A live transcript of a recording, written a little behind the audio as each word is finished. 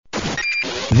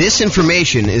This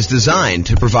information is designed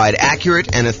to provide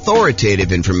accurate and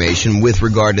authoritative information with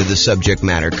regard to the subject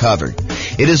matter covered.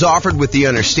 It is offered with the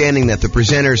understanding that the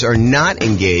presenters are not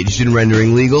engaged in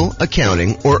rendering legal,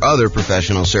 accounting, or other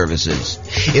professional services.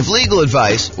 If legal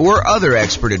advice or other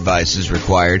expert advice is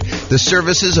required, the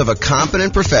services of a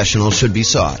competent professional should be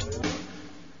sought.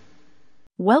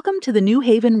 Welcome to the New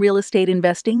Haven Real Estate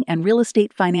Investing and Real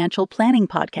Estate Financial Planning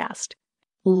Podcast.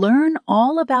 Learn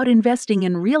all about investing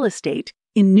in real estate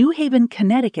in New Haven,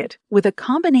 Connecticut, with a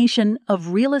combination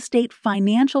of real estate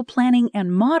financial planning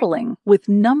and modeling with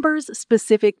numbers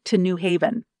specific to New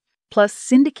Haven, plus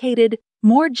syndicated,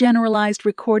 more generalized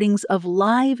recordings of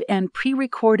live and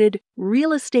pre-recorded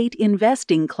real estate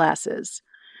investing classes.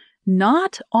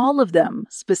 Not all of them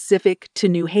specific to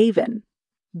New Haven.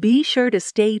 Be sure to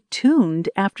stay tuned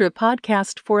after a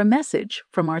podcast for a message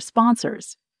from our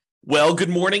sponsors. Well, good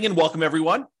morning and welcome,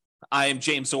 everyone. I am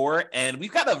James Orr, and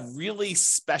we've got a really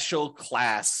special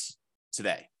class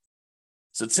today.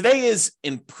 So today is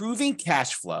improving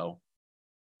cash flow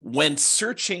when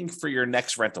searching for your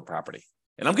next rental property.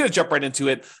 And I'm going to jump right into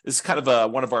it. This is kind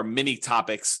of one of our mini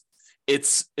topics.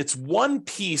 It's one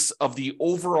piece of the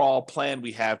overall plan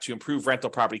we have to improve rental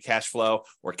property cash flow,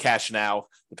 or cash now,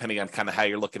 depending on kind of how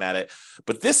you're looking at it.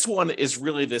 But this one is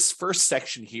really this first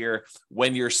section here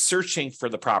when you're searching for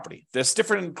the property. There's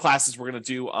different classes we're going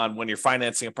to do on when you're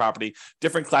financing a property,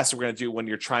 different classes we're going to do when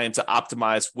you're trying to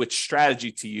optimize which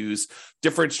strategy to use,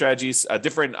 different strategies,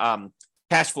 different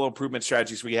cash flow improvement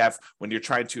strategies we have when you're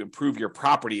trying to improve your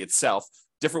property itself.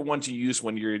 Different ones you use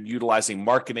when you're utilizing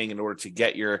marketing in order to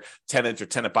get your tenant or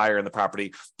tenant buyer in the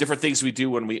property, different things we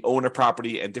do when we own a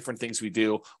property, and different things we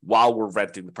do while we're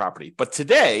renting the property. But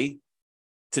today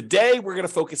we're going to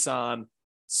focus on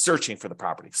searching for the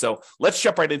property. So let's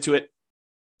jump right into it.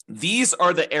 These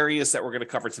are the areas that we're going to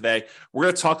cover today. We're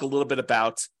going to talk a little bit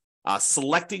about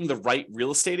selecting the right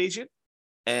real estate agent.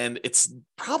 And it's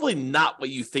probably not what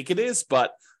you think it is,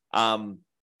 but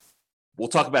we'll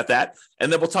talk about that.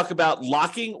 And then we'll talk about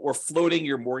locking or floating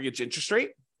your mortgage interest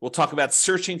rate. We'll talk about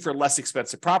searching for less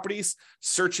expensive properties,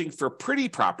 searching for pretty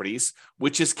properties,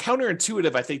 which is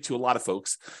counterintuitive, I think, to a lot of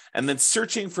folks. And then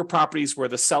searching for properties where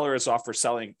the seller is offer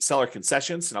seller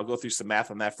concessions. And I'll go through some math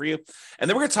on that for you. And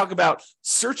then we're going to talk about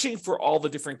searching for all the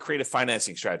different creative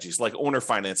financing strategies, like owner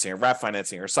financing or wrap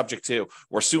financing or subject to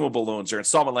or assumable loans or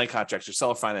installment land contracts or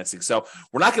seller financing. So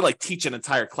we're not going to teach an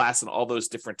entire class on all those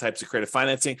different types of creative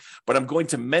financing, but I'm going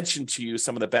to mention to you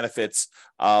some of the benefits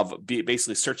of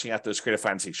basically searching out those creative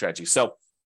financing strategy. So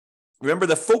remember,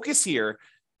 the focus here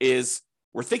is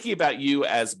we're thinking about you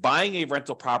as buying a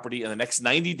rental property in the next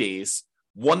 90 days,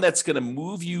 one that's going to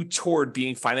move you toward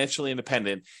being financially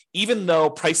independent, even though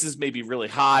prices may be really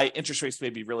high, interest rates may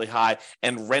be really high,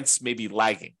 and rents may be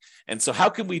lagging. And so how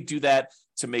can we do that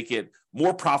to make it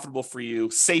more profitable for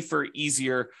you, safer,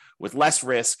 easier, with less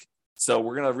risk? So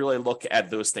we're going to really look at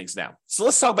those things now. So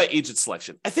let's talk about agent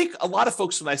selection. I think a lot of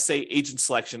folks, when I say agent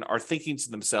selection, are thinking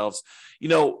to themselves,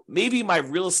 maybe my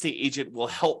real estate agent will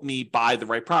help me buy the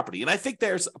right property. And I think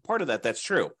there's a part of that that's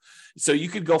true. So you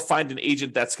could go find an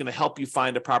agent that's going to help you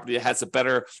find a property that has a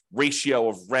better ratio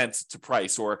of rent to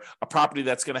price, or a property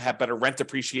that's going to have better rent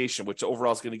appreciation, which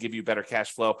overall is going to give you better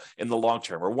cash flow in the long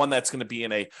term, or one that's going to be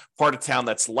in a part of town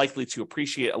that's likely to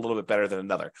appreciate a little bit better than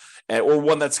another, or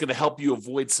one that's going to help you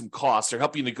avoid some costs or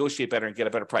help you negotiate better and get a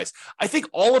better price. I think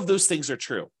all of those things are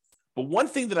true. But one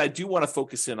thing that I do want to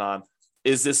focus in on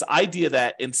is this idea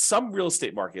that in some real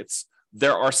estate markets,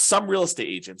 there are some real estate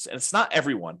agents, and it's not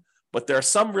everyone, but there are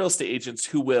some real estate agents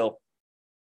who will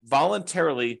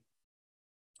voluntarily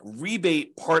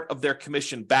rebate part of their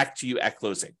commission back to you at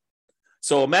closing.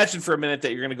 So imagine for a minute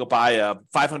that you're going to go buy a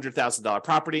 $500,000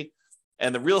 property,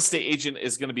 and the real estate agent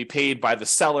is going to be paid by the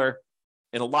seller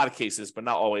in a lot of cases, but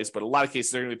not always, but a lot of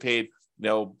cases they're going to be paid,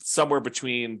 somewhere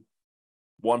between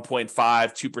 1.5%,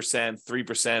 2%,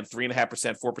 3%,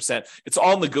 3.5%, 4%. It's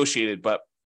all negotiated, but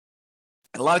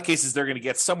in a lot of cases, they're going to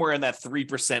get somewhere in that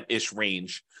 3%-ish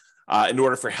range in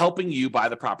order for helping you buy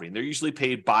the property. And they're usually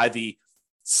paid by the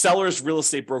seller's real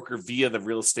estate broker via the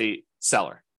real estate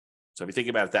seller. So if you think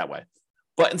about it that way.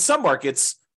 But in some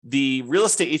markets, the real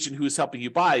estate agent who is helping you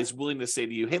buy is willing to say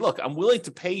to you, hey, look, I'm willing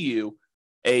to pay you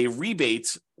a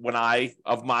rebate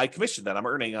of my commission that I'm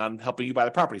earning on helping you buy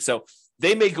the property. So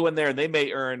they may go in there and they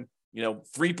may earn,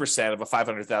 3% of a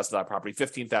 $500,000 property,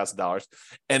 $15,000.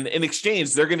 And in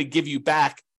exchange, they're going to give you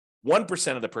back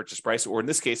 1% of the purchase price, or in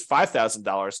this case,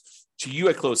 $5,000 to you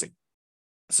at closing.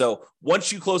 So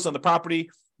once you close on the property,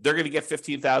 they're going to get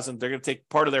 $15,000. They're going to take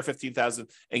part of their $15,000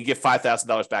 and give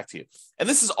 $5,000 back to you. And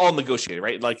this is all negotiated,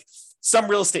 right? Like some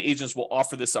real estate agents will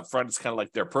offer this up front. It's kind of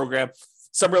like their program.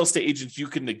 Some real estate agents, you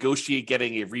can negotiate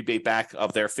getting a rebate back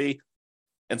of their fee.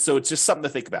 And so it's just something to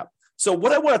think about. So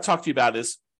what I want to talk to you about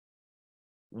is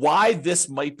why this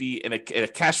might be in a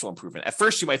cash flow improvement. At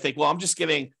first, you might think, well, I'm just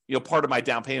getting part of my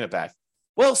down payment back.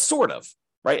 Well, sort of,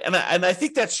 right? And I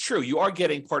think that's true. You are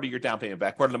getting part of your down payment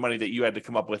back, part of the money that you had to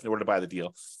come up with in order to buy the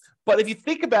deal. But if you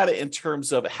think about it in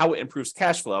terms of how it improves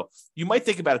cash flow, you might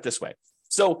think about it this way.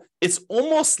 So it's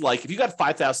almost like if you got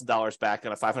 $5,000 back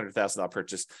on a $500,000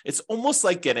 purchase, it's almost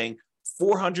like getting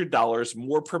 $400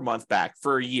 more per month back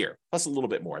for a year, plus a little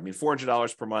bit more. I mean,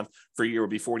 $400 per month for a year would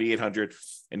be $4,800,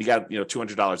 and you got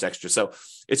 $200 extra. So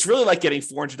it's really like getting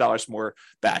 $400 more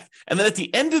back. And then at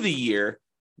the end of the year,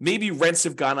 maybe rents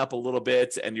have gone up a little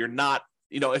bit, and you're not.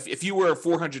 If you were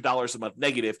 $400 a month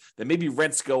negative, then maybe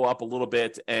rents go up a little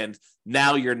bit, and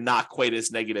now you're not quite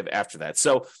as negative after that.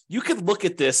 So you could look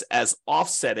at this as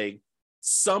offsetting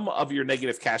some of your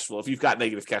negative cash flow if you've got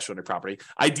negative cash flow on your property.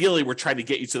 Ideally, we're trying to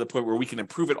get you to the point where we can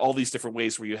improve it all these different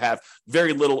ways where you have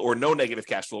very little or no negative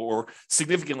cash flow or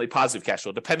significantly positive cash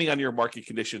flow, depending on your market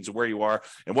conditions and where you are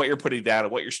and what you're putting down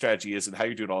and what your strategy is and how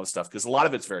you're doing all this stuff, because a lot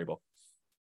of it's variable.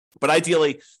 But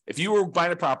ideally, if you were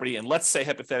buying a property and let's say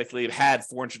hypothetically it had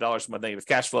 $400 a month negative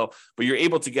cash flow, but you're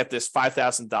able to get this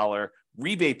 $5,000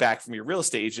 rebate back from your real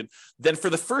estate agent, then for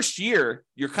the first year,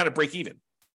 you're kind of break even.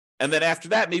 And then after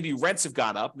that, maybe rents have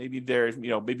gone up. Maybe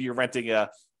maybe you're renting a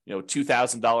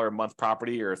 $2,000 a month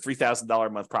property or a $3,000 a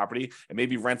month property, and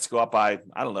maybe rents go up by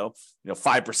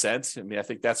 5%. I mean, I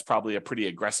think that's probably a pretty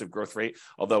aggressive growth rate,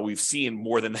 although we've seen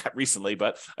more than that recently.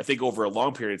 But I think over a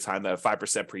long period of time, that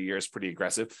 5% per year is pretty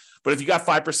aggressive. But if you got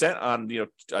 5% on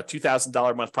a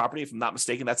 $2,000 a month property, if I'm not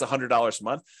mistaken, that's $100 a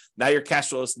month. Now your cash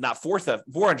flow is not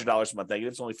 $400 a month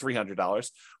negative; it's only $300.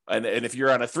 And if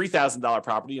you're on a $3,000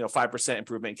 property, 5%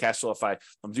 improvement in cash flow. If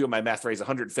I'm doing my math right, is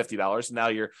 $150. Now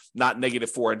you're not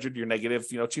negative $400, you're negative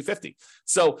 $250.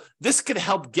 So this could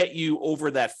help get you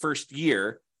over that first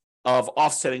year of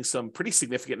offsetting some pretty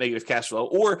significant negative cash flow.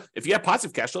 Or if you have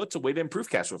positive cash flow, it's a way to improve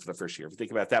cash flow for the first year, if you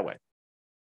think about it that way.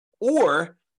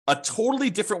 Or a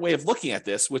totally different way of looking at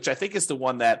this, which I think is the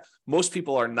one that most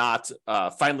people are not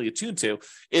finally attuned to,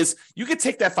 is you could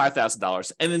take that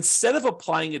 $5,000 and instead of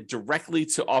applying it directly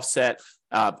to offset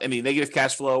any negative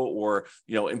cash flow or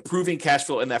improving cash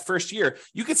flow in that first year,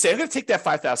 you could say, I'm going to take that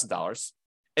 $5,000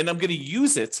 and I'm going to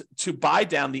use it to buy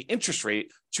down the interest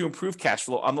rate to improve cash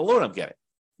flow on the loan I'm getting.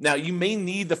 Now, you may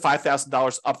need the $5,000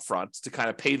 upfront to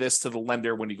kind of pay this to the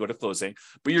lender when you go to closing,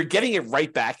 but you're getting it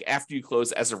right back after you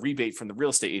close as a rebate from the real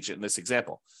estate agent in this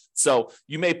example. So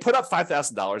you may put up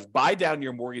 $5,000, buy down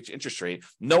your mortgage interest rate,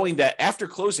 knowing that after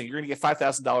closing, you're going to get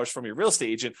 $5,000 from your real estate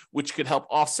agent, which could help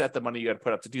offset the money you had to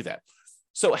put up to do that.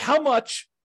 So how much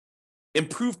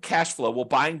improved cash flow will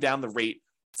buying down the rate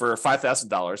for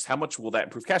 $5,000, how much will that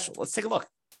improve cash flow? Let's take a look.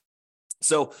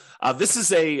 So this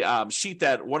is a sheet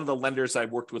that one of the lenders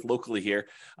I've worked with locally here,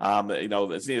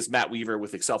 his name is Matt Weaver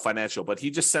with Excel Financial, but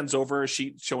he just sends over a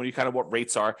sheet showing you kind of what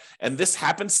rates are. And this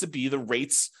happens to be the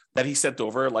rates that he sent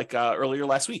over earlier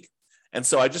last week. And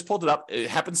so I just pulled it up. It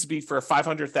happens to be for a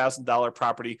 $500,000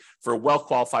 property for a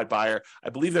well-qualified buyer.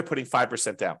 I believe they're putting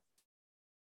 5% down.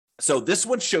 So this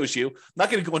one shows you, I'm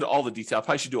not going to go into all the detail. I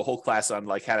probably should do a whole class on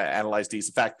how to analyze these.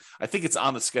 In fact, I think it's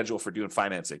on the schedule for doing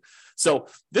financing. So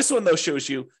this one, though, shows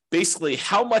you basically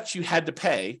how much you had to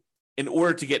pay in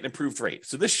order to get an improved rate.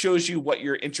 So this shows you what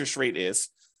your interest rate is.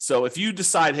 So if you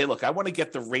decide, hey, look, I want to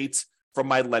get the rate from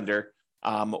my lender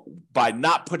by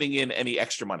not putting in any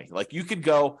extra money. Like you could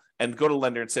go to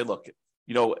lender and say, look,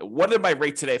 what is my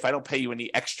rate today if I don't pay you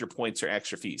any extra points or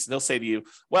extra fees? And they'll say to you,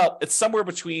 well, it's somewhere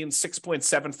between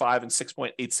 6.75 and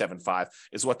 6.875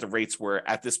 is what the rates were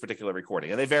at this particular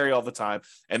recording. And they vary all the time.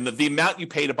 And the amount you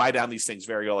pay to buy down these things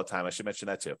vary all the time. I should mention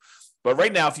that too. But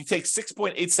right now, if you take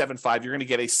 6.875, you're going to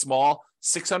get a small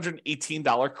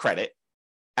 $618 credit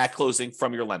at closing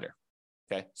from your lender.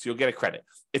 Okay, so you'll get a credit.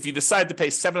 If you decide to pay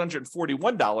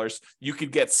 $741, you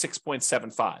could get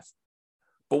 6.75.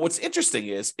 But what's interesting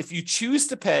is if you choose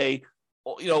to pay, a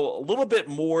little bit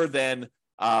more than,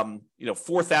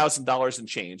 $4,000 and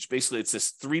change, basically it's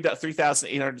this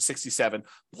 $3,867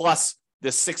 plus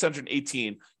this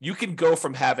 618, you can go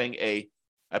from having a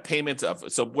payment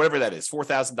of, so whatever that is,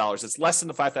 $4,000, it's less than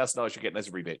the $5,000 you're getting as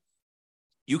a rebate.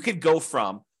 You could go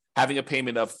from having a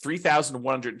payment of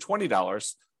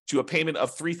 $3,120 to a payment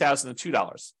of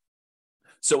 $3,002.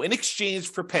 So in exchange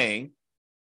for paying,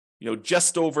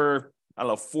 just over,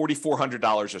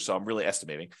 $4,400 or so, I'm really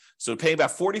estimating. So paying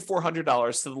about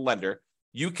 $4,400 to the lender,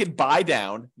 you can buy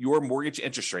down your mortgage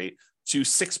interest rate to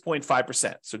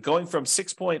 6.5%. So going from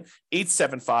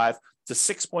 6.875 to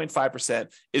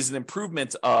 6.5% is an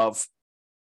improvement of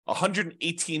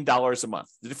 $118 a month,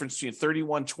 the difference between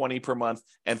 $3,120 per month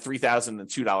and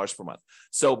 $3,002 per month.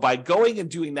 So by going and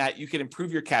doing that, you can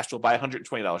improve your cash flow by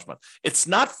 $120 a month. It's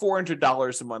not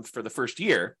 $400 a month for the first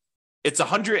year. It's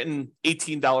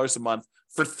 $118 a month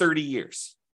for 30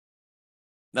 years.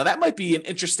 Now, that might be an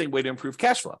interesting way to improve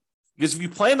cash flow. Because if you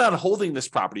plan on holding this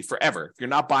property forever, if you're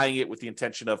not buying it with the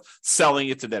intention of selling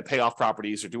it to then pay off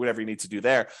properties or do whatever you need to do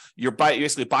there, you're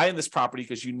basically buying this property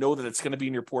because you know that it's going to be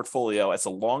in your portfolio as a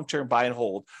long-term buy and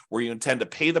hold where you intend to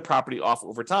pay the property off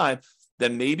over time,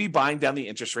 then maybe buying down the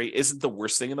interest rate isn't the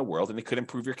worst thing in the world, and it could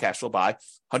improve your cash flow by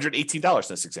 $118 in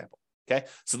this example. Okay,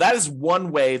 so that is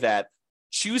one way that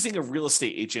choosing a real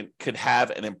estate agent could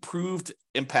have an improved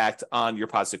impact on your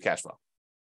positive cash flow.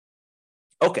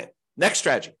 Okay, next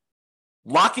strategy.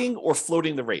 Locking or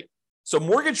floating the rate. So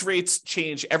mortgage rates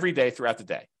change every day throughout the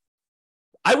day.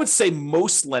 I would say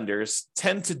most lenders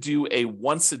tend to do a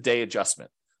once a day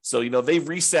adjustment. So, they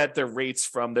reset their rates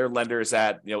from their lenders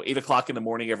at, 8 o'clock in the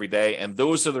morning every day. And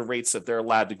those are the rates that they're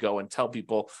allowed to go and tell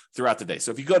people throughout the day. So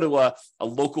if you go to a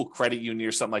local credit union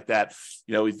or something like that,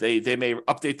 they may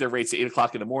update their rates at 8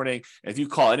 o'clock in the morning. And if you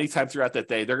call anytime throughout that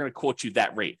day, they're going to quote you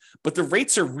that rate. But the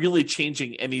rates are really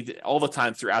changing all the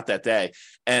time throughout that day.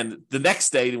 And the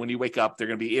next day, when you wake up, they're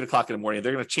going to be 8 o'clock in the morning.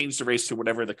 They're going to change the rates to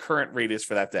whatever the current rate is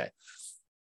for that day.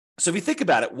 So if you think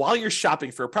about it, while you're shopping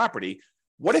for a property,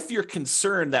 what if you're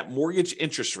concerned that mortgage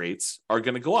interest rates are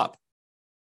going to go up?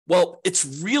 Well, it's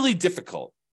really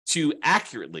difficult to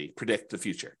accurately predict the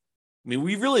future. I mean,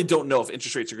 we really don't know if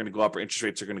interest rates are going to go up or interest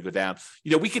rates are going to go down.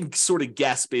 We can sort of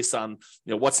guess based on,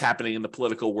 what's happening in the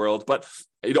political world, but,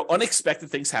 unexpected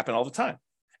things happen all the time.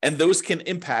 And those can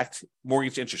impact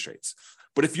mortgage interest rates.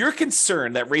 But if you're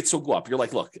concerned that rates will go up, you're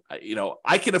like, look,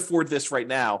 I can afford this right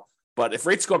now, but if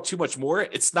rates go up too much more,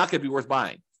 it's not going to be worth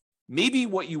buying. Maybe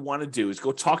what you want to do is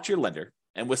go talk to your lender.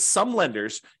 And with some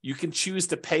lenders, you can choose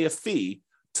to pay a fee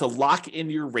to lock in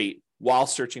your rate while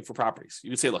searching for properties. You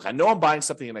can say, look, I know I'm buying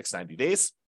something in the next 90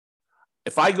 days.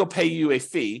 If I go pay you a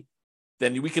fee,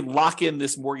 then we can lock in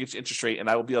this mortgage interest rate and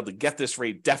I will be able to get this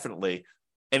rate definitely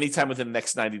anytime within the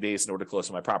next 90 days in order to close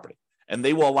on my property. And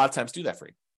they will a lot of times do that for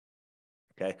you.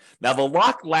 Okay. Now the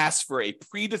lock lasts for a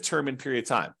predetermined period of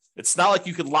time. It's not like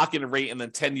you could lock in a rate and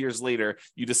then 10 years later,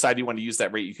 you decide you want to use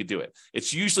that rate, you could do it.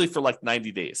 It's usually for like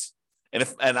 90 days. And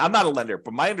I'm not a lender,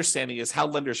 but my understanding is how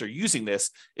lenders are using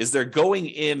this is they're going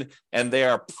in and they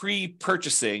are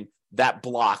pre-purchasing that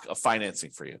block of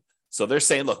financing for you. So they're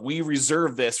saying, look, we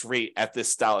reserve this rate at this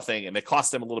style of thing, and it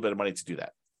costs them a little bit of money to do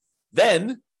that.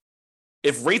 Then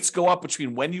if rates go up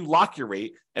between when you lock your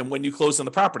rate and when you close on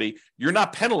the property, you're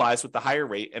not penalized with the higher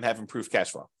rate and have improved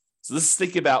cash flow. So this is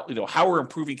thinking about, how we're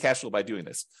improving cash flow by doing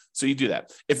this. So you do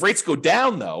that. If rates go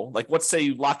down though, like let's say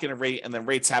you lock in a rate and then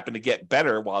rates happen to get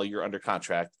better while you're under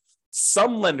contract,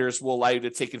 some lenders will allow you to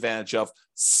take advantage of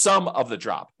some of the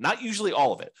drop, not usually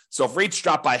all of it. So if rates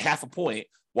drop by half a point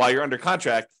while you're under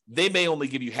contract, they may only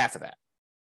give you half of that.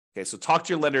 Okay, so talk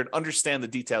to your lender and understand the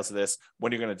details of this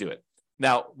when you're going to do it.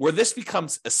 Now, where this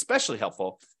becomes especially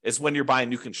helpful is when you're buying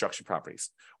new construction properties,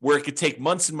 where it could take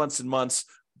months and months and months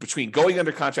between going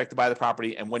under contract to buy the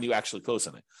property and when you actually close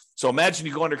on it. So imagine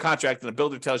you go under contract and the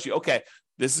builder tells you, okay,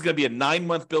 this is going to be a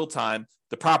 9-month build time.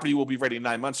 The property will be ready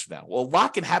 9 months from now. Well, a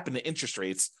lot can happen to interest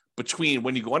rates between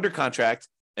when you go under contract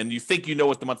and you think you know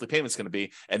what the monthly payment is going to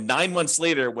be, and 9 months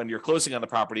later when you're closing on the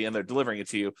property and they're delivering it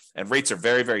to you, and rates are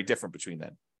very, very different between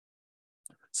then.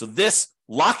 So this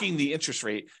locking the interest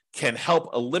rate can help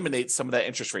eliminate some of that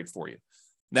interest rate for you.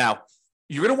 Now,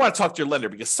 you're going to want to talk to your lender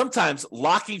because sometimes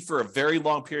locking for a very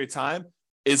long period of time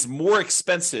is more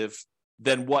expensive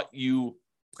than what you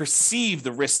perceive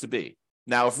the risk to be.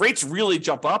 Now, if rates really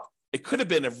jump up, it could have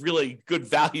been a really good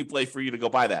value play for you to go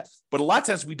buy that. But a lot of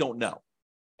times we don't know.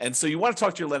 And so you want to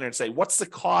talk to your lender and say, what's the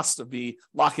cost of me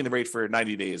locking the rate for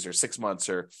 90 days or 6 months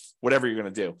or whatever you're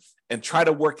going to do, and try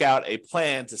to work out a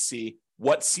plan to see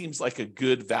what seems like a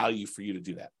good value for you to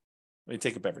do that. Let me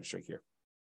take a beverage drink here.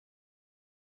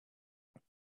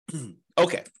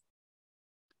 Okay.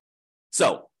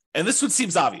 So, and this one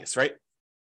seems obvious, right?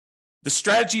 The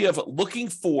strategy of looking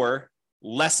for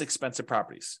less expensive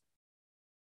properties.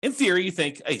 In theory, you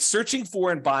think, hey, searching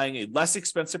for and buying a less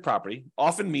expensive property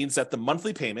often means that the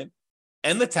monthly payment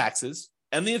and the taxes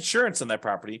and the insurance on that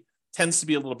property tends to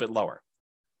be a little bit lower.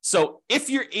 So if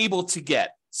you're able to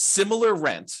get similar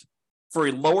rent for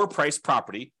a lower priced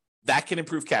property, that can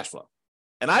improve cash flow.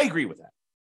 And I agree with that.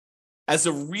 As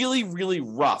a really, really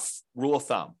rough rule of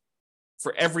thumb,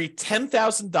 for every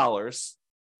 $10,000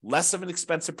 less of an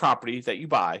expensive property that you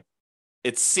buy,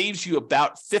 it saves you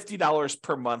about $50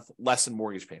 per month less in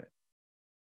mortgage payment.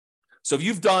 So if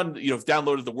you've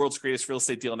downloaded the world's greatest real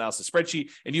estate deal analysis spreadsheet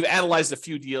and you've analyzed a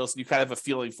few deals and you kind of have a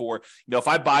feeling for, if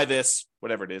I buy this,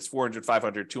 whatever it is, 400,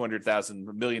 500, 200,000,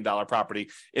 $1 million property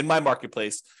in my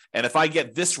marketplace, and if I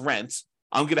get this rent,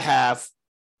 I'm going to have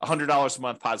 $100 a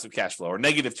month positive cash flow or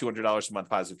negative $200 a month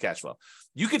positive cash flow.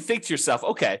 You could think to yourself,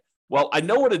 okay, well, I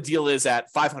know what a deal is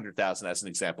at $500,000 as an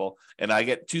example, and I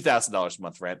get $2,000 a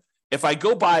month rent. If I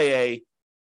go buy a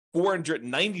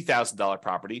 $490,000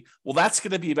 property, well, that's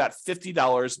going to be about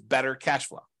 $50 better cash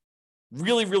flow.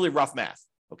 Really, really rough math,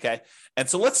 okay? And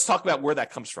so let's talk about where that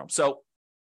comes from. So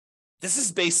this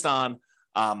is based on,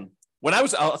 I'll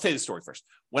tell you the story first.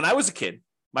 When I was a kid,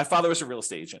 my father was a real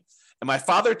estate agent, and my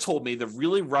father told me the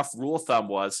really rough rule of thumb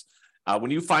was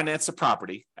when you finance a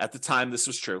property, at the time this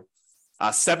was true,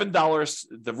 $7,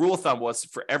 the rule of thumb was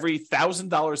for every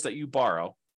 $1,000 that you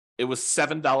borrow, it was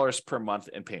 $7 per month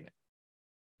in payment.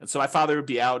 And so my father would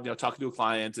be out, talking to a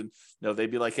client, and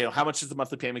they'd be like, how much is the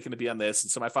monthly payment going to be on this?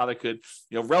 And so my father could,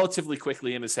 relatively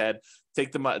quickly in his head,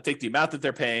 take the amount that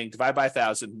they're paying, divide by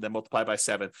 1,000, and then multiply by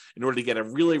 7 in order to get a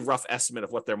really rough estimate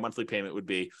of what their monthly payment would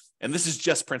be. And this is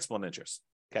just principal and interest.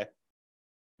 Okay.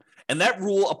 And that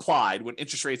rule applied when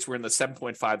interest rates were in the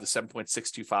 7.5 to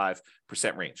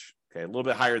 7.625% range. Okay, a little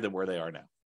bit higher than where they are now.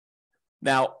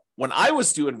 Now, when I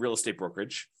was doing real estate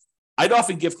brokerage, I'd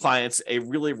often give clients a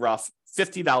really rough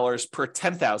 $50 per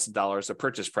 $10,000 of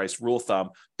purchase price rule of thumb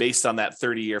based on that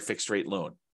 30-year fixed rate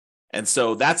loan. And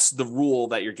so that's the rule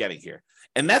that you're getting here.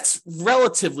 And that's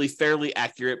relatively fairly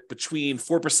accurate between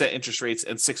 4% interest rates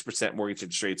and 6% mortgage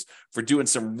interest rates for doing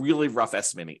some really rough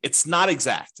estimating. It's not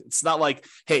exact. It's not like,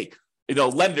 hey,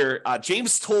 lender,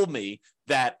 James told me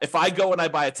that if I go and I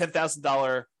buy a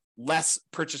 $10,000 less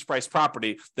purchase price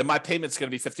property, then my payment's going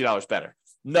to be $50 better.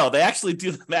 No, they actually do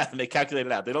the math and they calculate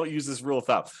it out. They don't use this rule of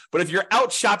thumb. But if you're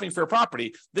out shopping for a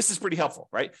property, this is pretty helpful,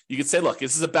 right? You can say, look,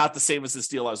 this is about the same as this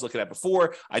deal I was looking at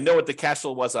before. I know what the cash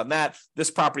flow was on that. This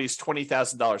property is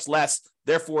 $20,000 less.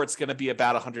 Therefore, it's going to be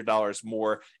about $100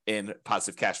 more in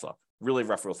positive cash flow. Really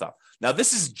rough rule of thumb. Now,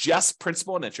 this is just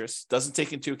principal and interest. Doesn't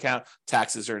take into account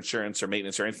taxes or insurance or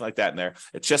maintenance or anything like that in there.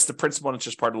 It's just the principal and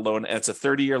interest part of the loan, and it's a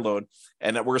 30-year loan.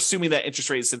 And we're assuming that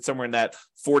interest rate is somewhere in that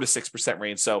 4 to 6%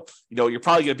 range. So, you're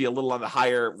probably going to be a little on the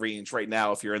higher range right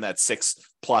now if you're in that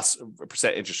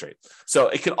 6+% interest rate. So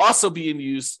it can also be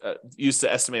used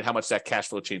to estimate how much that cash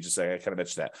flow changes. I kind of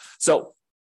mentioned that. So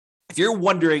if you're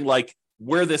wondering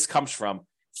where this comes from,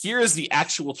 here is the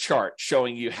actual chart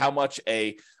showing you how much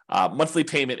a monthly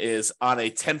payment is on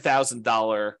a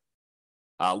 $10,000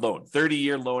 loan,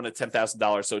 30-year loan at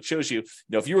 $10,000. So it shows you,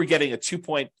 if you were getting a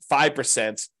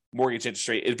 2.5% mortgage interest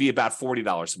rate, it'd be about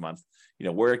 $40 a month.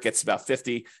 Where it gets about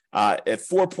 50 at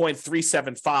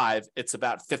 4.375, it's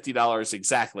about $50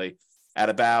 exactly. At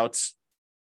about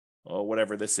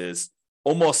whatever this is,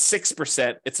 almost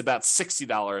 6%, it's about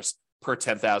 $60 per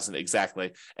 10,000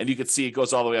 exactly. And you can see it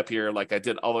goes all the way up here, like I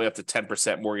did, all the way up to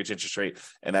 10% mortgage interest rate.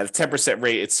 And at a 10%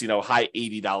 rate, it's, high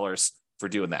 $80 for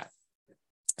doing that.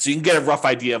 So you can get a rough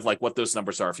idea of what those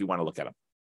numbers are if you want to look at them.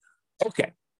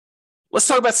 Okay. Let's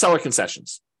talk about seller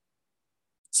concessions.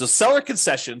 So seller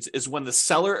concessions is when the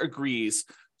seller agrees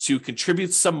to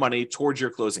contribute some money towards your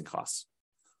closing costs.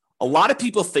 A lot of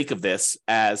people think of this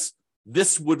as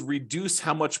this would reduce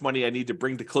how much money I need to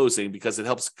bring to closing because it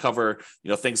helps cover,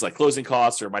 things like closing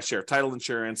costs or my share of title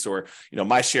insurance or,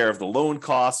 my share of the loan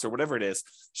costs or whatever it is.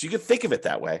 So you could think of it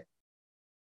that way.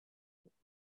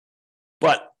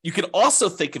 But you can also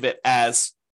think of it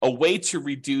as a way to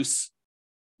reduce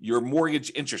your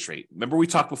mortgage interest rate. Remember we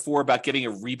talked before about getting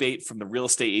a rebate from the real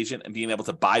estate agent and being able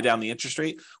to buy down the interest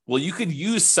rate? Well, you could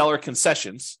use seller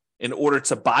concessions in order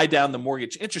to buy down the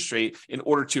mortgage interest rate in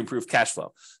order to improve cash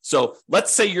flow. So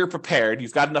let's say you're prepared,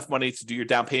 you've got enough money to do your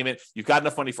down payment, you've got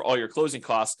enough money for all your closing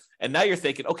costs, and now you're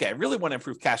thinking, okay, I really want to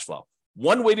improve cash flow.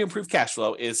 One way to improve cash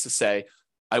flow is to say,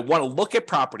 I want to look at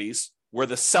properties where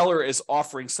the seller is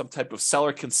offering some type of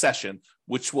seller concession,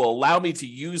 which will allow me to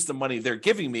use the money they're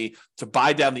giving me to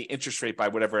buy down the interest rate by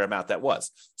whatever amount that was.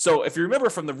 So if you remember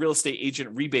from the real estate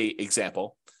agent rebate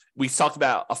example, we talked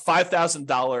about a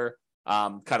 $5,000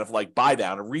 kind of buy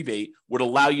down, a rebate would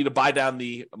allow you to buy down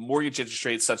the mortgage interest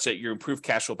rate such that your improved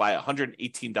cash flow by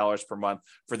 $118 per month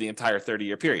for the entire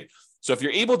 30-year period. So if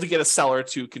you're able to get a seller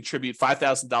to contribute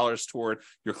 $5,000 toward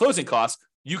your closing costs,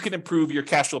 you can improve your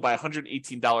cash flow by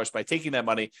 $118 by taking that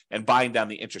money and buying down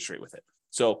the interest rate with it.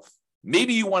 So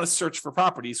maybe you want to search for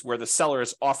properties where the seller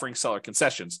is offering seller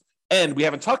concessions. And we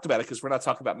haven't talked about it because we're not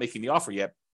talking about making the offer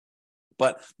yet,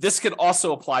 but this can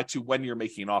also apply to when you're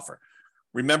making an offer.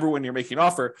 remember when you're making an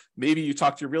offer, maybe you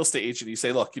talk to your real estate agent and you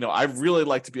say, look, I'd really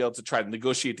like to be able to try to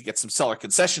negotiate to get some seller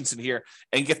concessions in here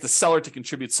and get the seller to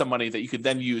contribute some money that you could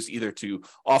then use either to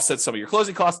offset some of your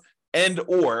closing costs and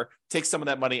or take some of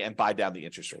that money and buy down the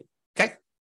interest rate. Okay.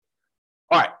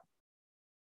 All right.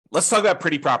 Let's talk about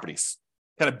pretty properties,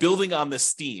 kind of building on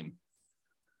this theme.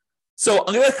 So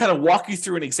I'm going to kind of walk you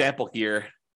through an example here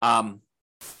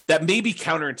that may be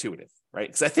counterintuitive, right?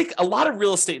 Because I think a lot of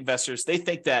real estate investors, they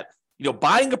think that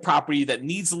buying a property that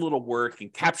needs a little work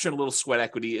and capturing a little sweat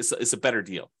equity is a better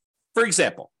deal. For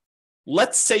example,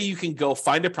 let's say you can go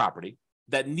find a property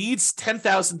that needs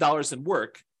 $10,000 in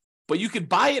work, but you could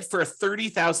buy it for a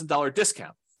 $30,000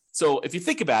 discount. So if you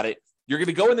think about it, you're going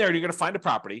to go in there and you're going to find a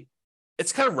property.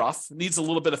 It's kind of rough, needs a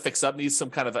little bit of fix up, needs some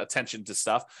kind of attention to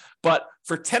stuff. But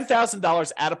for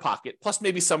 $10,000 out of pocket, plus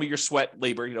maybe some of your sweat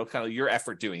labor, kind of your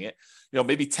effort doing it,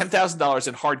 maybe $10,000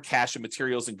 in hard cash and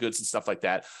materials and goods and stuff like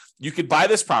that, you could buy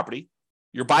this property.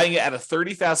 You're buying it at a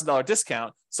 $30,000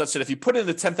 discount, such that if you put in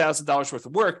the $10,000 worth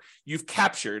of work, you've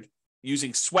captured,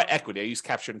 using sweat equity, I use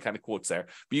captured in kind of quotes there,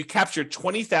 but you captured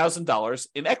 $20,000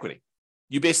 in equity.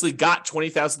 You basically got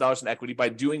 $20,000 in equity by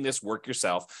doing this work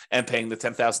yourself and paying the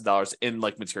 $10,000 in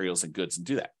like materials and goods and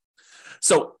do that.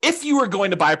 So if you were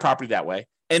going to buy a property that way,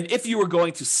 and if you were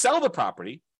going to sell the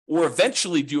property or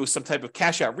eventually do some type of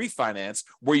cash out refinance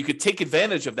where you could take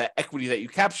advantage of that equity that you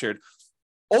captured,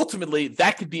 ultimately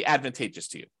that could be advantageous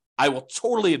to you. I will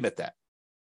totally admit that.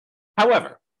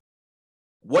 However,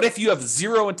 what if you have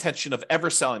zero intention of ever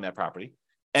selling that property?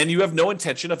 And you have no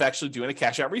intention of actually doing a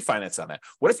cash out refinance on that?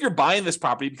 What if you're buying this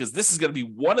property because this is going to be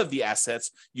one of the assets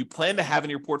you plan to have in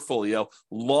your portfolio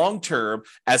long-term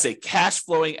as a cash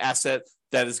flowing asset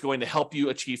that is going to help you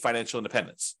achieve financial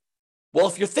independence? Well,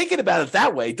 if you're thinking about it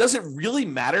that way, does it really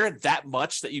matter that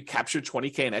much that you captured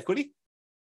 $20K in equity?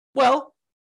 Well,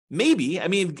 maybe. I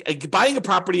mean, buying a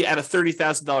property at a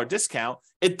 $30,000 discount,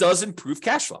 it does improve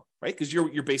cash flow, right? Because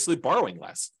you're basically borrowing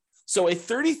less. So a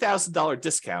 $30,000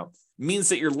 discount means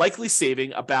that you're likely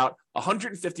saving about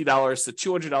 $150 to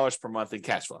 $200 per month in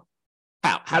cash flow.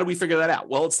 How do we figure that out?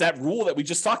 Well, it's that rule that we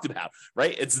just talked about,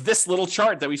 right? It's this little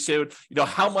chart that we showed,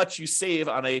 how much you save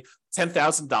on a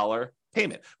 $10,000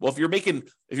 payment. Well, if you're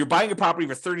buying a property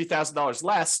for $30,000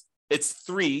 less, it's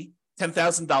three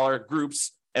 $10,000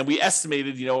 groups. And we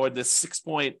estimated, in this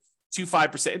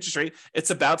 6.25% interest rate,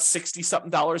 it's about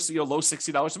 $60-something, low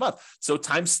 $60 a month. So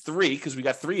times three, because we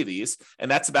got three of these,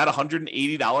 and that's about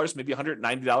 $180, maybe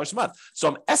 $190 a month. So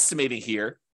I'm estimating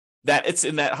here that it's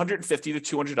in that $150 to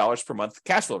 $200 per month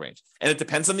cash flow range. And it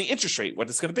depends on the interest rate, what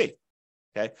it's going to be,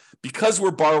 okay? Because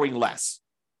we're borrowing less,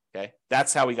 okay?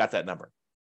 That's how we got that number.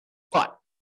 But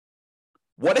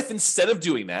what if instead of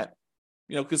doing that,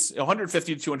 because $150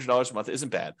 to $200 a month isn't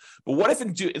bad. But what if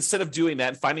instead of doing that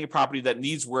and finding a property that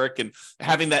needs work and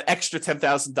having that extra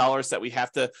 $10,000 that we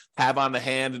have to have on the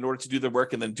hand in order to do the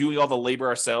work and then doing all the labor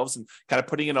ourselves and kind of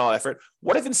putting in all effort,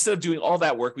 what if instead of doing all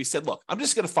that work, we said, look, I'm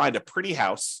just going to find a pretty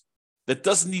house that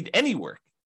doesn't need any work.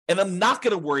 And I'm not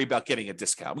going to worry about getting a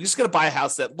discount. I'm just going to buy a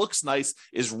house that looks nice,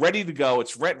 is ready to go,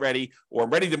 it's rent ready, or I'm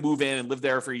ready to move in and live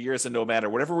there for years and no matter,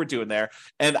 whatever we're doing there.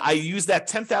 And I use that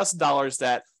 $10,000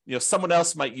 that someone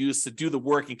else might use to do the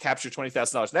work and capture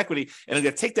 $20,000 in equity. And I'm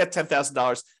going to take that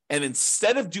 $10,000 and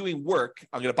instead of doing work,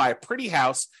 I'm going to buy a pretty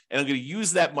house and I'm going to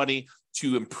use that money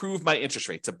to improve my interest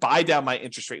rate, to buy down my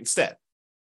interest rate instead.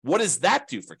 What does that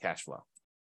do for cash flow?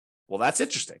 Well, that's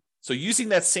interesting. So using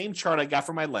that same chart I got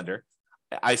from my lender,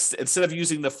 instead of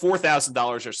using the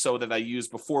 $4,000 or so that I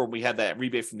used before when we had that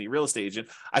rebate from the real estate agent,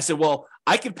 I said, well,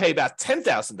 I could pay about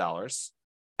 $10,000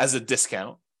 as a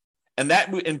discount. And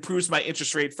that improves my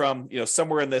interest rate from,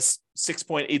 somewhere in this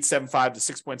 6.875 to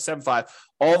 6.75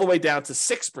 all the way down to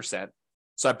 6%.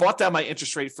 So I bought down my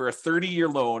interest rate for a 30-year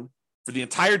loan for the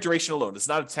entire duration of the loan. It's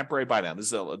not a temporary buy down.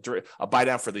 This is a buy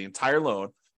down for the entire loan.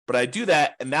 But I do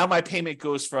that, and now my payment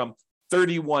goes from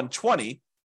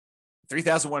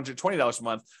 $3,120 a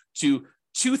month to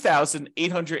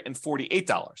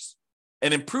 $2,848,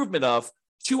 an improvement of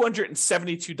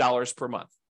 $272 per month.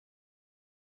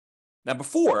 Now,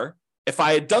 before, if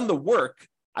I had done the work,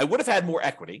 I would have had more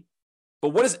equity. But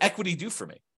what does equity do for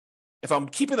me? If I'm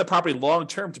keeping the property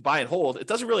long-term to buy and hold, it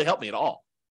doesn't really help me at all,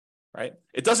 right?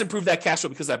 It does improve that cash flow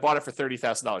because I bought it for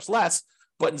 $30,000 less.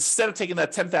 But instead of taking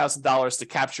that $10,000 to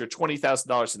capture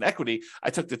 $20,000 in equity,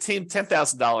 I took the same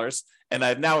 $10,000 and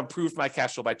I've now improved my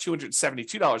cash flow by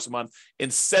 $272 a month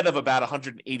instead of about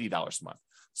 $180 a month.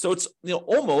 So it's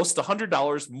almost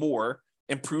 $100 more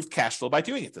improved cash flow by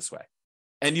doing it this way.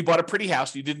 And you bought a pretty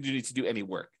house, you didn't need to do any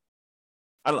work.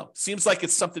 I don't know. Seems like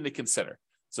it's something to consider.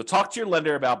 So talk to your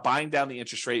lender about buying down the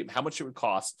interest rate and how much it would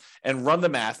cost and run the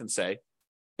math and say,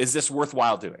 Is this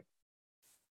worthwhile doing?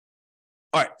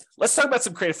 All right, let's talk about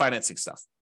some creative financing stuff.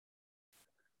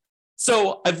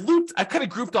 So I've kind of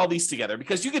grouped all these together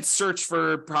because you could search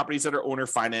for properties that are owner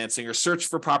financing, or search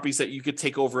for properties that you could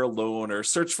take over a loan, or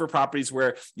search for properties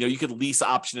where you could lease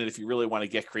option it if you really want to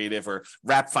get creative, or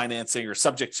wrap financing, or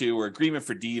subject to, or agreement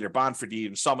for deed, or bond for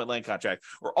deed, installment land contract,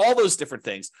 or all those different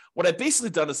things. What I've basically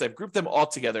done is I've grouped them all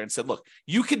together and said, look,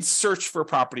 you can search for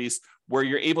properties where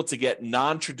you're able to get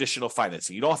non-traditional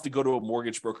financing. You don't have to go to a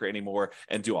mortgage broker anymore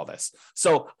and do all this.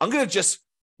 So I'm going to just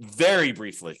very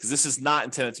briefly, because this is not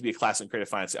intended to be a class in creative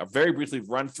finance, I'll very briefly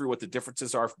run through what the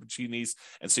differences are between these,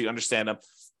 and so you understand them,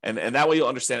 and that way you'll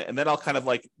understand it. And then I'll kind of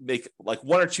like make like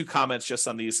one or two comments just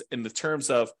on these in the terms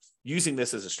of using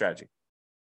this as a strategy.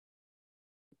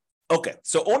 Okay,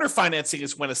 so owner financing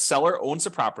is when a seller owns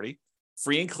a property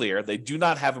free and clear. They do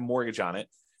not have a mortgage on it,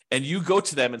 and you go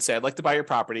to them and say, I'd like to buy your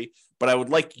property, but I would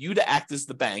like you to act as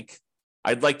the bank.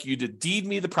 I'd like you to deed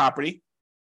me the property,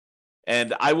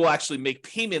 and I will actually make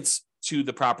payments to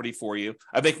the property for you.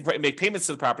 I make payments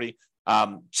to the property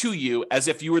to you as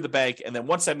if you were the bank. And then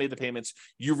once I made the payments,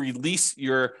 you release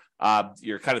your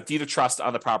kind of deed of trust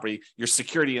on the property, your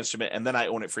security instrument, and then I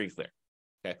own it free and clear.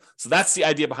 Okay, so that's the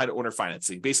idea behind owner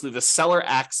financing. Basically, the seller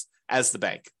acts as the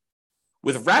bank.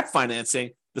 With wrap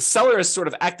financing, the seller is sort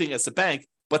of acting as the bank,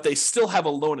 but they still have a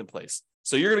loan in place.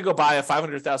 So you're going to go buy a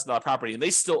 $500,000 property, and they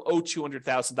still owe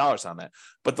 $200,000 on that.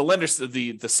 But the lender,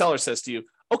 the seller says to you,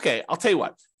 okay, I'll tell you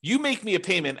what, you make me a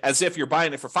payment as if you're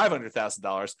buying it for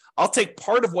 $500,000. I'll take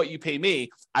part of what you pay me.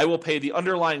 I will pay the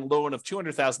underlying loan of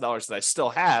 $200,000 that I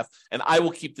still have, and I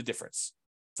will keep the difference.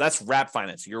 So that's wrap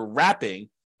financing. You're wrapping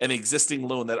an existing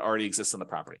loan that already exists on the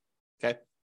property. Okay.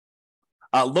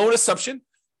 Loan assumption.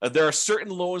 There are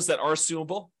certain loans that are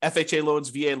assumable, FHA loans,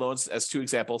 VA loans, as two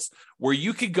examples, where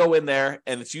you could go in there,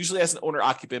 and it's usually as an owner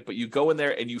occupant, but you go in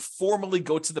there and you formally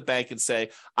go to the bank and say,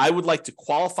 I would like to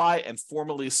qualify and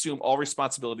formally assume all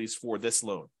responsibilities for this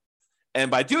loan.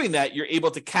 And by doing that, you're able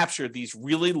to capture these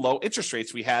really low interest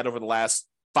rates we had over the last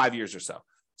 5 years or so.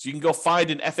 So you can go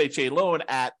find an FHA loan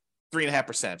at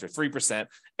 3.5% or 3%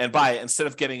 and buy it instead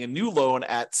of getting a new loan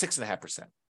at 6.5%.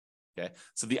 Okay,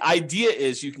 so the idea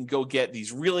is you can go get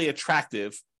these really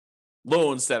attractive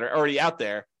loans that are already out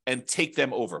there and take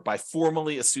them over by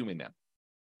formally assuming them.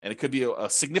 And it could be a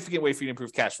significant way for you to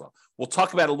improve cash flow. We'll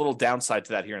talk about a little downside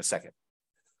to that here in a second.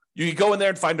 You can go in there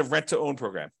and find a rent-to-own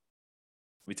program.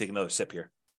 Let me take another sip here.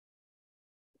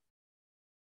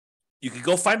 You could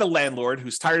go find a landlord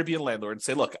who's tired of being a landlord and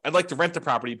say, look, I'd like to rent the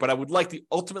property, but I would like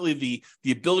ultimately the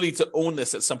ability to own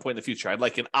this at some point in the future. I'd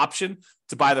like an option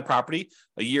to buy the property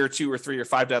a year or 2 or 3 or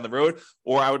 5 down the road,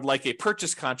 or I would like a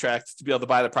purchase contract to be able to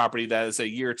buy the property that is a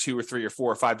year or 2 or 3 or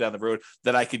 4 or 5 down the road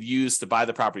that I could use to buy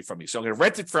the property from you. So I'm going to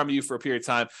rent it from you for a period of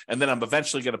time, and then I'm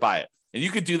eventually going to buy it. And you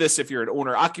could do this if you're an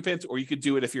owner occupant, or you could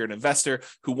do it if you're an investor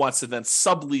who wants to then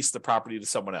sublease the property to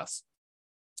someone else.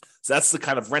 So that's the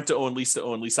kind of rent-to-own,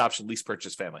 lease-to-own, lease option, lease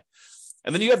purchase family.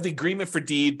 And then you have the agreement for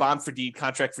deed, bond for deed,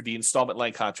 contract for deed, installment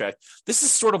land contract. This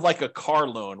is sort of like a car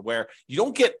loan where you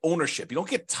don't get ownership. You don't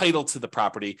get title to the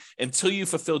property until you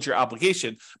fulfilled your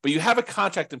obligation, but you have a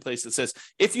contract in place that says,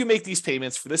 if you make these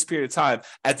payments for this period of time,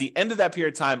 at the end of that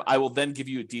period of time, I will then give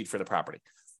you a deed for the property.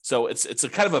 So it's a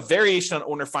kind of a variation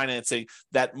on owner financing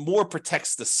that more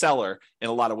protects the seller in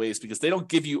a lot of ways, because they don't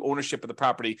give you ownership of the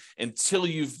property until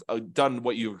you've done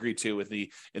what you agreed to in the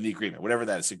agreement, whatever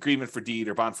that is, agreement for deed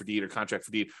or bond for deed or contract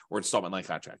for deed or installment land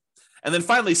contract. And then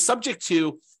finally, subject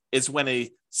to is when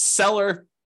a seller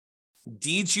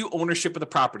deeds you ownership of the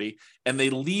property and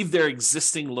they leave their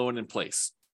existing loan in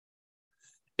place.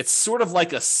 It's sort of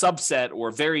like a subset or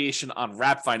variation on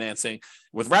wrap financing.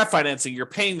 With wrap financing, you're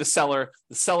paying the seller.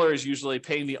 The seller is usually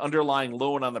paying the underlying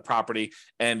loan on the property,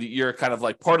 and you're kind of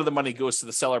like part of the money goes to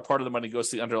the seller, part of the money goes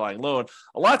to the underlying loan.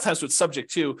 A lot of times with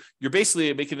subject to, you're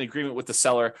basically making an agreement with the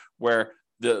seller where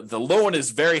the loan is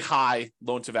very high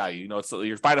loan to value. You know,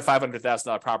 you're buying a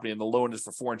 $500,000 property and the loan is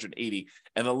for $480,000,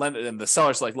 and the lender and the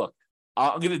seller's like, look,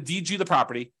 I'm going to deed you the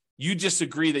property. You just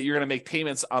agree that you're going to make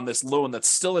payments on this loan that's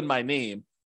still in my name,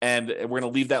 and we're going to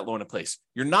leave that loan in place.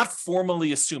 You're not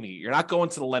formally assuming it. You're not going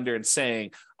to the lender and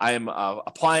saying, I am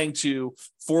applying to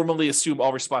formally assume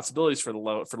all responsibilities for the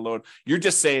loan. You're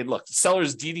just saying, look, the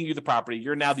seller's deeding you the property.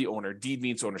 You're now the owner. Deed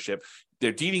means ownership.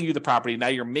 They're deeding you the property. Now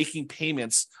you're making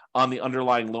payments on the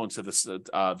underlying loan to this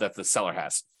that the seller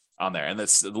has on there. And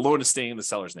the loan is staying in the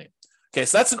seller's name. Okay,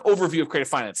 so that's an overview of creative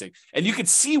financing. And you can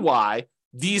see why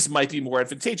these might be more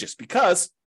advantageous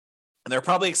because, and there are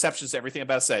probably exceptions to everything I'm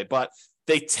about to say, but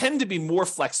they tend to be more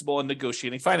flexible in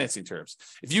negotiating financing terms.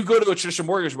 If you go to a traditional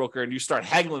mortgage broker and you start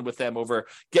haggling with them over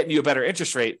getting you a better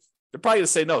interest rate, They're probably going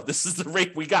to say, no, this is the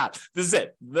rate we got. This is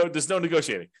it. No, there's no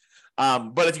negotiating.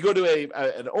 But if you go to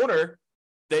an owner,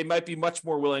 they might be much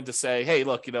more willing to say, hey,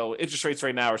 look, interest rates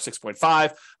right now are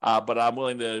 6.5, but I'm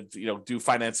willing to, do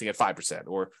financing at 5%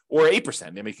 or 8%.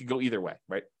 I mean, it could go either way,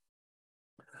 right?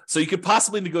 So you could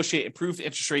possibly negotiate improved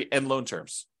interest rate and loan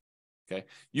terms. Okay.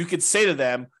 You could say to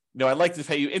them, I'd like to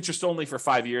pay you interest only for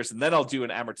 5 years, and then I'll do an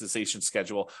amortization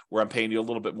schedule where I'm paying you a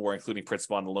little bit more, including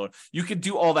principal on the loan. You can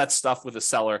do all that stuff with a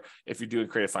seller if you're doing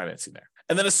creative financing there.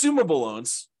 And then assumable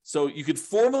loans. So you could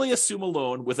formally assume a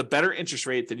loan with a better interest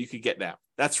rate than you could get now.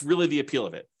 That's really the appeal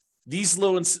of it. These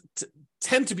loans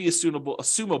tend to be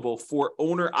assumable for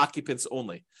owner occupants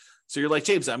only. So you're like,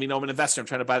 James, I'm an investor. I'm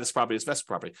trying to buy this property as investment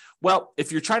property. Well,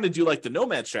 if you're trying to do like the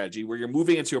nomad strategy, where you're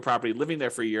moving into a property, living there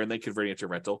for a year, and then converting it to a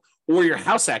rental, or you're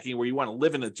house hacking, where you want to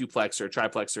live in a duplex or a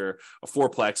triplex or a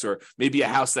fourplex, or maybe a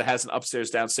house that has an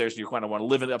upstairs, downstairs, and you kind of want to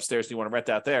live in the upstairs and you want to rent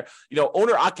out there,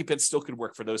 owner occupants still could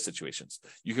work for those situations.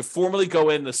 You could formally go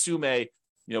in and assume a,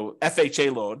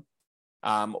 FHA loan,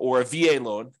 or a VA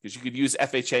loan, because you could use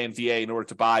FHA and VA in order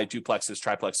to buy duplexes,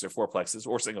 triplexes, or fourplexes,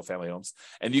 or single family homes.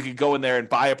 And you could go in there and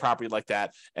buy a property like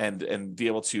that and be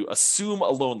able to assume a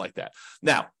loan like that.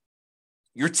 Now,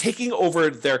 you're taking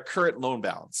over their current loan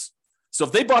balance. So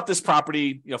if they bought this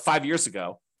property, 5 years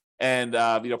ago, and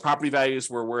property values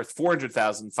were worth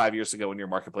 $400,000 5 years ago in your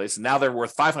marketplace, and now they're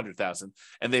worth $500,000,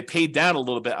 and they paid down a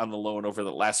little bit on the loan over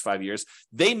the last 5 years,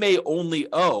 they may only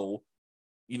owe,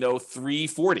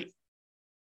 $340,000.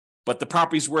 But the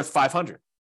property's worth $500,000.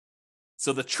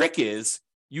 So the trick is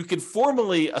you can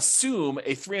formally assume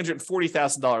a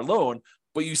 $340,000 loan,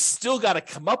 but you still got to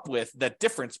come up with that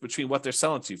difference between what they're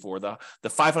selling to you for, the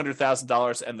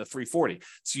 $500,000 and the $340,000.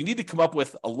 So you need to come up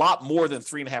with a lot more than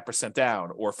 3.5%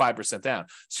 down or 5% down.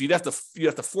 So you have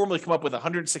to formally come up with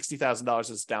 $160,000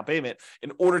 as a down payment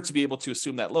in order to be able to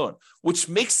assume that loan, which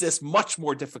makes this much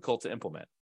more difficult to implement.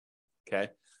 Okay.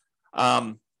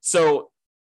 So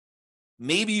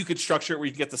maybe you could structure it where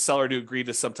you can get the seller to agree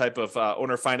to some type of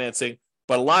owner financing,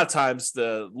 but a lot of times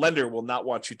the lender will not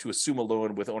want you to assume a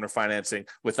loan with owner financing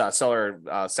with a seller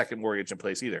second mortgage in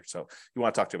place either. So you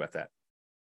want to talk to about that.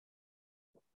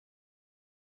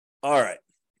 All right.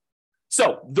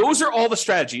 So those are all the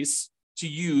strategies to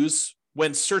use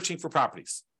when searching for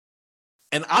properties.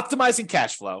 And optimizing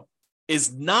cash flow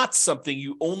is not something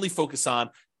you only focus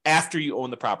on after you own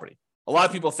the property. A lot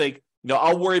of people think,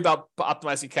 I'll worry about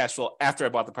optimizing cash flow after I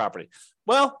bought the property.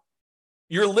 Well,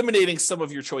 you're eliminating some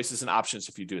of your choices and options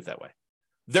if you do it that way.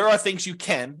 There are things you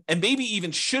can and maybe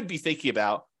even should be thinking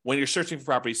about when you're searching for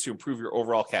properties to improve your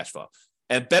overall cash flow.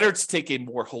 And better to take a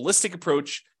more holistic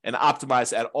approach and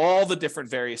optimize at all the different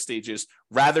various stages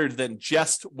rather than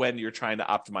just when you're trying to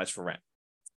optimize for rent.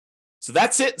 So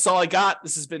that's it. That's all I got.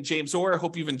 This has been James Orr. I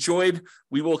hope you've enjoyed.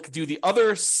 We will do the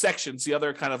other sections, the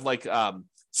other kind of like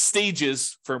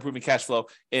stages for improving cash flow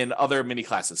in other mini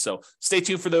classes. So stay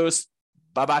tuned for those.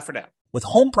 Bye-bye for now. With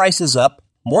home prices up,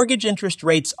 mortgage interest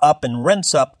rates up, and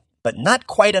rents up, but not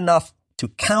quite enough to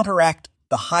counteract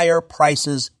the higher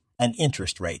prices and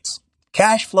interest rates.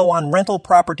 Cash flow on rental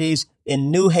properties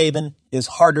in New Haven is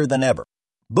harder than ever.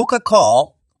 Book a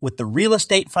call with the Real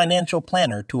Estate Financial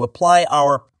Planner to apply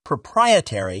our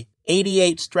proprietary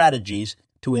 88 strategies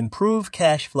to improve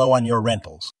cash flow on your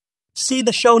rentals. See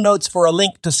the show notes for a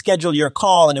link to schedule your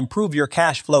call and improve your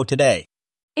cash flow today.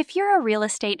 If you're a real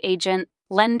estate agent,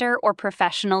 lender, or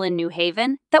professional in New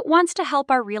Haven that wants to help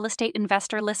our real estate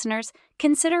investor listeners,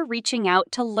 consider reaching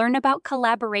out to learn about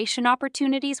collaboration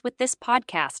opportunities with this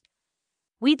podcast.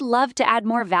 We'd love to add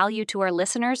more value to our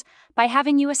listeners by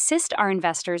having you assist our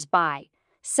investors buy,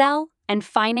 sell, and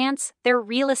finance their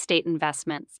real estate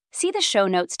investments. See the show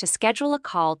notes to schedule a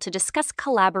call to discuss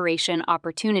collaboration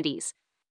opportunities.